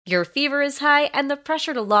Your fever is high and the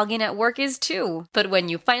pressure to log in at work is too. But when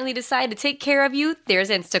you finally decide to take care of you, there's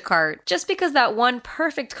Instacart. Just because that one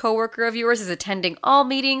perfect coworker of yours is attending all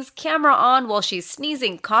meetings, camera on while she's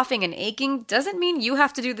sneezing, coughing, and aching, doesn't mean you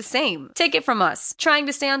have to do the same. Take it from us. Trying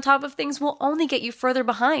to stay on top of things will only get you further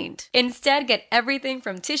behind. Instead, get everything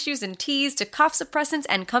from tissues and teas to cough suppressants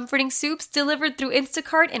and comforting soups delivered through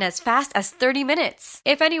Instacart in as fast as 30 minutes.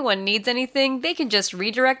 If anyone needs anything, they can just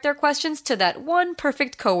redirect their questions to that one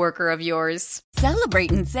perfect coworker of yours.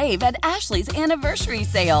 Celebrate and save at Ashley's Anniversary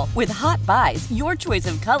Sale. With Hot Buys, your choice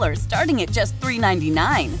of colors starting at just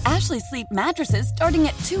 $3.99. Ashley Sleep mattresses starting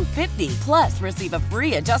at $2.50. Plus, receive a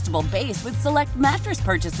free adjustable base with select mattress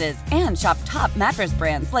purchases. And shop top mattress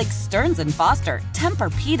brands like Stearns & Foster,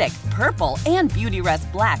 Tempur-Pedic, Purple, and Beautyrest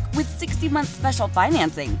Black with 60-month special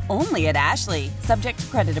financing. Only at Ashley. Subject to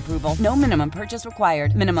credit approval. No minimum purchase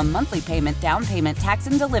required. Minimum monthly payment, down payment, tax,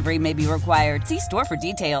 and delivery may be required. See store for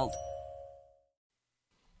details.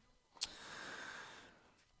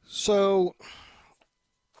 So,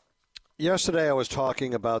 yesterday I was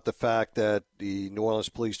talking about the fact that the New Orleans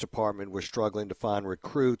Police Department was struggling to find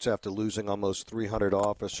recruits after losing almost 300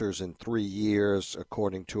 officers in 3 years,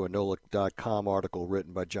 according to a NOLA.com article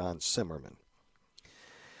written by John Zimmerman.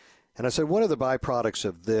 And I said one of the byproducts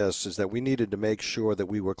of this is that we needed to make sure that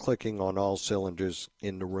we were clicking on all cylinders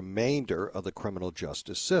in the remainder of the criminal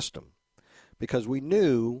justice system, because we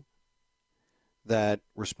knew that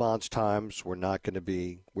response times were not going to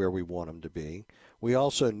be where we want them to be. We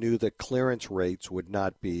also knew that clearance rates would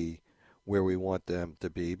not be where we want them to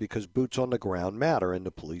be because boots on the ground matter in the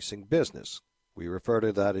policing business. We refer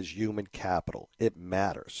to that as human capital. It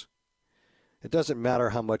matters. It doesn't matter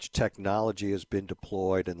how much technology has been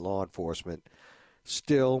deployed in law enforcement.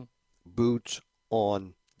 Still, boots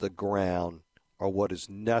on the ground are what is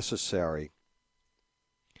necessary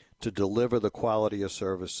to deliver the quality of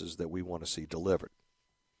services that we want to see delivered.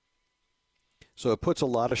 So it puts a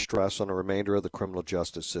lot of stress on the remainder of the criminal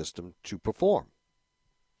justice system to perform.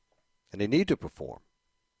 And they need to perform.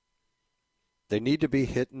 They need to be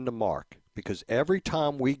hitting the mark, because every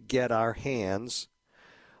time we get our hands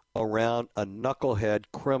around a knucklehead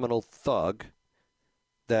criminal thug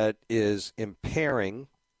that is impairing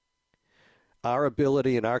our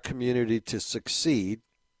ability in our community to succeed,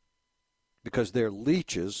 because they're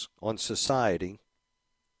leeches on society,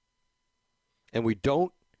 and we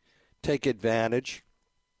don't take advantage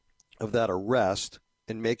of that arrest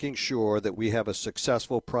in making sure that we have a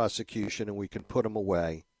successful prosecution and we can put them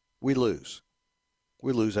away, we lose.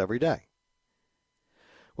 We lose every day.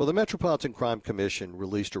 Well, the Metropolitan Crime Commission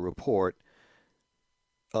released a report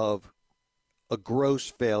of a gross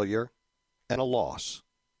failure and a loss.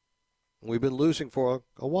 We've been losing for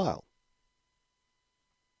a while.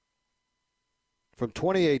 From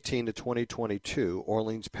 2018 to 2022,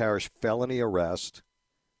 Orleans Parish felony arrest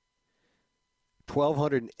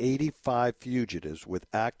 1,285 fugitives with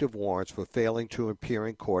active warrants for failing to appear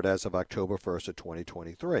in court as of October 1st of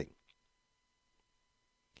 2023.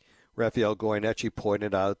 Raphael Goyeneche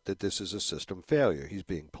pointed out that this is a system failure. He's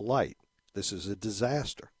being polite. This is a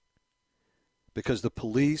disaster. Because the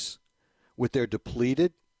police, with their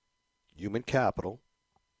depleted human capital,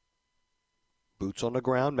 boots on the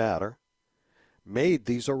ground matter, made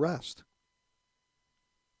these arrests.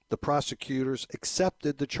 The prosecutors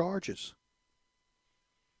accepted the charges.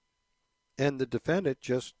 And the defendant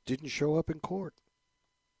just didn't show up in court.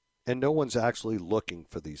 And no one's actually looking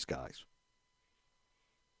for these guys.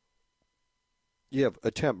 You have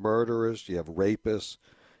attempt murderers, you have rapists,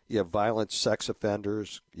 you have violent sex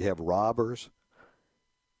offenders, you have robbers,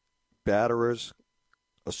 batterers,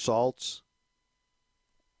 assaults,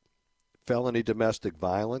 felony domestic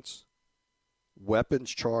violence, weapons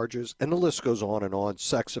charges, and the list goes on,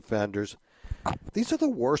 sex offenders. These are the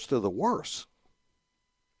worst of the worst.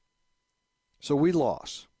 So we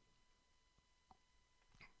lost.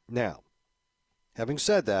 Now, having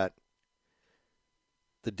said that,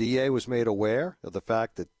 the DA was made aware of the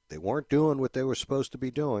fact that they weren't doing what they were supposed to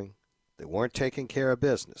be doing. They weren't taking care of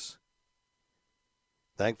business.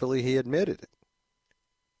 Thankfully, he admitted it.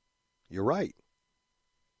 You're right.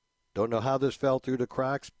 Don't know how this fell through the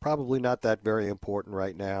cracks. Probably not that very important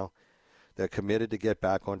right now. They're committed to get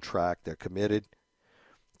back on track. They're committed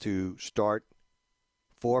to start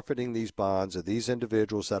forfeiting these bonds of these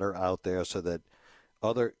individuals that are out there so that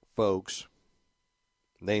other folks,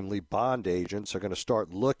 namely bond agents, are going to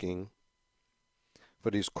start looking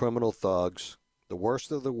for these criminal thugs, the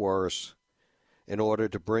worst of the worst, in order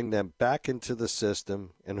to bring them back into the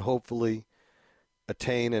system and hopefully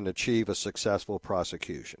attain and achieve a successful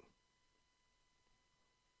prosecution.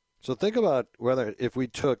 So think about whether if we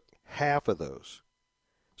took half of those,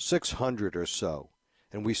 600 or so,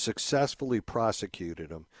 and we successfully prosecuted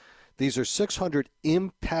them. These are 600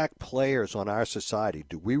 impact players on our society.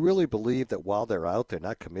 Do we really believe that while they're out, they're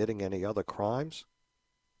not committing any other crimes?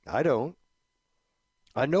 I don't.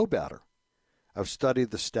 I know better. I've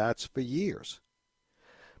studied the stats for years.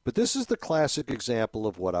 But this is the classic example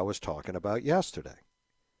of what I was talking about yesterday.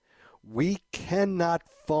 We cannot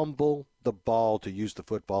fumble the ball, to use the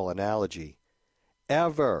football analogy,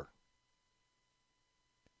 ever.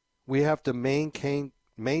 We have to maintain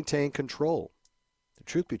control. The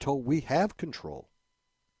truth be told, we have control.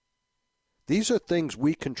 These are things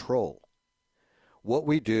we control. What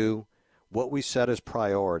we do, what we set as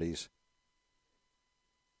priorities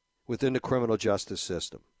within the criminal justice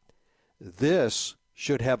system. This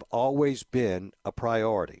should have always been a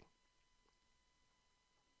priority.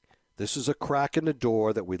 This is a crack in the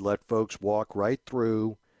door that we let folks walk right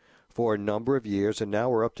through for a number of years, and now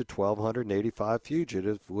we're up to 1,285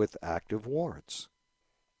 fugitives with active warrants.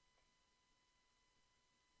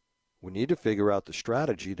 We need to figure out the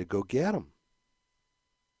strategy to go get them.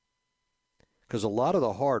 Because a lot of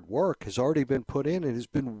the hard work has already been put in and has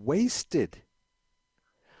been wasted.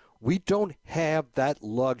 We don't have that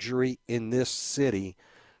luxury in this city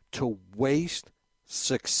to waste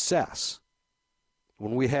success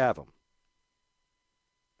when we have them.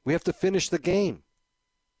 We have to finish the game.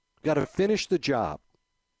 We've got to finish the job.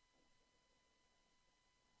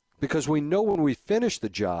 Because we know when we finish the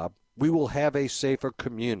job, we will have a safer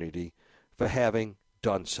community for having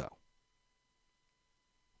done so.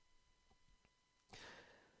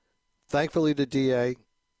 Thankfully, the DA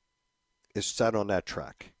is set on that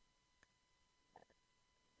track.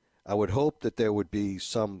 I would hope that there would be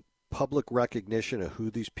some public recognition of who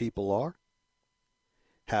these people are.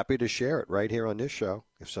 Happy to share it right here on this show.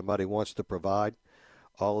 If somebody wants to provide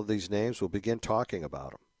all of these names, we'll begin talking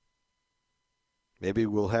about them. Maybe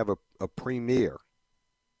we'll have a premiere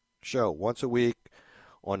show once a week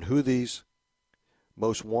on who these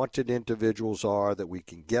most wanted individuals are that we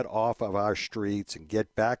can get off of our streets and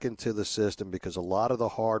get back into the system, because a lot of the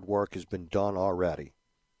hard work has been done already.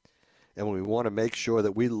 And we want to make sure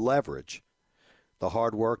that we leverage the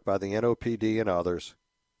hard work by the NOPD and others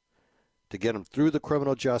to get them through the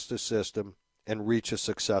criminal justice system and reach a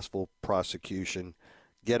successful prosecution,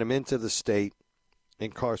 get them into the state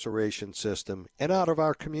incarceration system and out of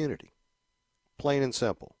our community. Plain and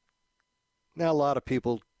simple. Now, a lot of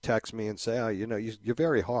people text me and say, oh, you're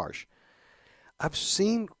very harsh. I've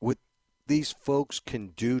seen what these folks can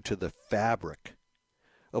do to the fabric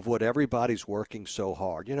of what everybody's working so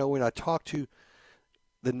hard. When I talk to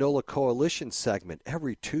the NOLA Coalition segment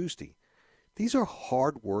every Tuesday, these are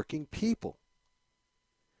hard-working people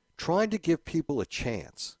trying to give people a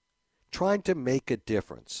chance, trying to make a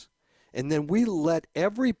difference. And then we let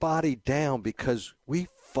everybody down because we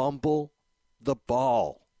fumble the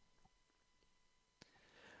ball.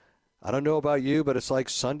 I don't know about you, but it's like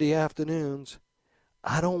Sunday afternoons.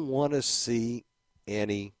 I don't want to see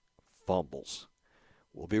any fumbles.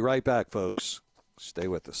 We'll be right back, folks. Stay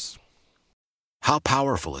with us. How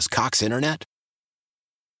powerful is Cox Internet?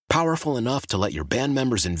 Powerful enough to let your band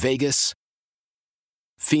members in Vegas,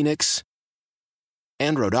 Phoenix,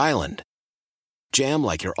 and Rhode Island jam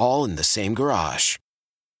like you're all in the same garage.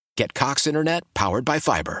 Get Cox Internet powered by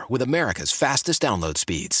fiber with America's fastest download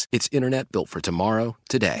speeds. It's internet built for tomorrow,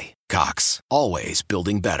 today. Cox, always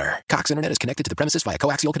building better. Cox Internet is connected to the premises via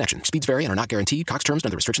coaxial connection. Speeds vary and are not guaranteed. Cox terms and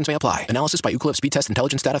other restrictions may apply. Analysis by Ookla Speed Test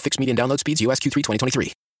Intelligence Data. Fixed median download speeds. US Q3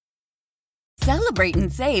 2023. Celebrate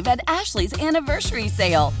and save at Ashley's Anniversary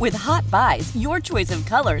Sale. With Hot Buys, your choice of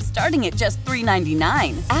colors starting at just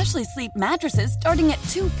 $3.99. Ashley Sleep mattresses starting at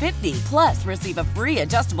 $2.50. Plus, receive a free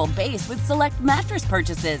adjustable base with select mattress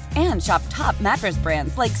purchases. And shop top mattress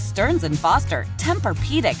brands like Stearns & Foster,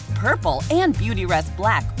 Tempur-Pedic, Purple, and Beautyrest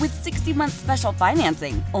Black with 60-month special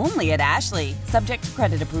financing. Only at Ashley. Subject to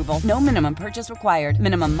credit approval. No minimum purchase required.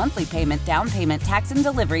 Minimum monthly payment, down payment, tax, and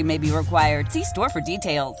delivery may be required. See store for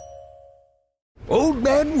details. Old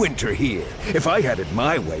Man Winter here. If I had it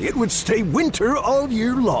my way, it would stay winter all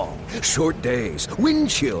year long. Short days, wind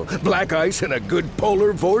chill, black ice, and a good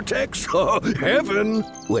polar vortex. Oh, heaven!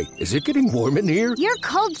 Wait, is it getting warm in here? Your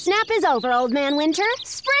cold snap is over, Old Man Winter.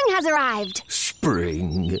 Spring has arrived.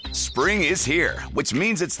 Spring. Spring is here, which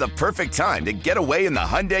means it's the perfect time to get away in the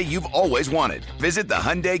Hyundai you've always wanted. Visit the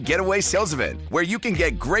Hyundai Getaway Sales Event, where you can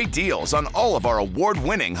get great deals on all of our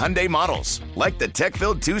award-winning Hyundai models, like the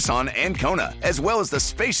tech-filled Tucson and Kona, as well as the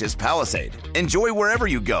spacious Palisade. Enjoy wherever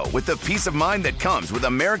you go with the peace of mind that comes with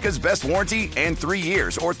America's best warranty and 3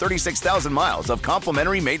 years or 36,000 miles of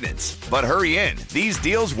complimentary maintenance. But hurry in, these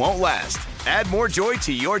deals won't last. Add more joy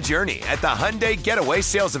to your journey at the Hyundai Getaway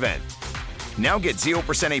Sales Event. Now get 0%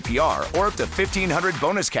 APR or up to $1,500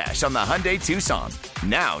 bonus cash on the Hyundai Tucson.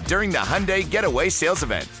 Now, during the Hyundai Getaway Sales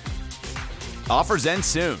Event. Offers end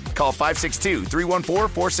soon. Call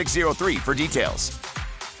 562-314-4603 for details.